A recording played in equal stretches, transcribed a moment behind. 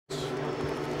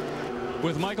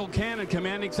With Michael Cannon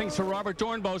commanding things for Robert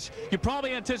Doornbos, you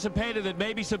probably anticipated that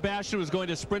maybe Sebastian was going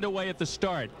to sprint away at the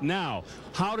start. Now,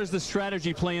 how does the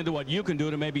strategy play into what you can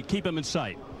do to maybe keep him in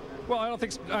sight? Well,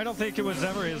 I don't think it was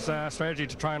ever his strategy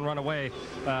to try and run away.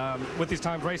 With these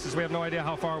timed races, we have no idea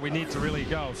how far we need to really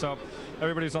go. So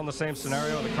everybody's on the same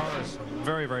scenario. The car is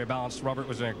very, very balanced. Robert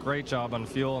was doing a great job on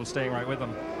fuel and staying right with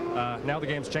them. Now the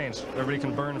game's changed. Everybody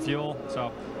can burn fuel,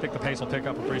 so I think the pace will pick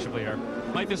up appreciably here.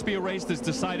 Might this be a race that's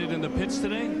decided in the pits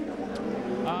today?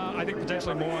 I think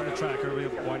potentially more on the track. We'll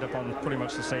wind up on pretty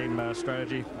much the same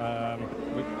strategy.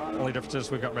 Only difference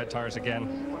is we've got red tires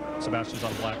again. Sebastian's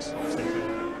on blacks. Stay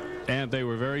tuned. And they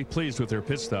were very pleased with their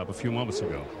pit stop a few moments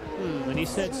ago. And he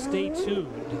said, stay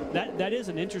tuned. That is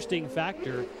an interesting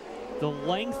factor. The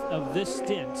length of this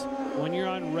stint when you're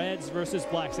on reds versus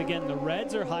blacks. Again, the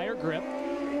reds are higher grip,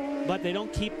 but they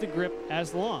don't keep the grip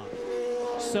as long.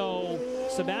 So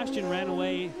Sebastian ran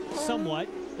away somewhat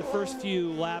the first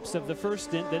few laps of the first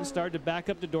stint, then started to back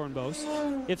up to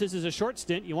Doornbos. If this is a short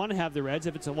stint, you want to have the reds.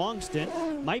 If it's a long stint,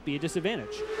 might be a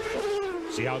disadvantage.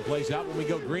 See how it plays out when we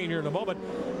go green here in a moment.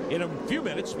 In a few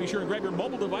minutes, be sure and grab your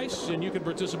mobile device and you can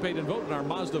participate and vote in our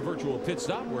Mazda virtual pit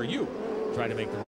stop where you try to make the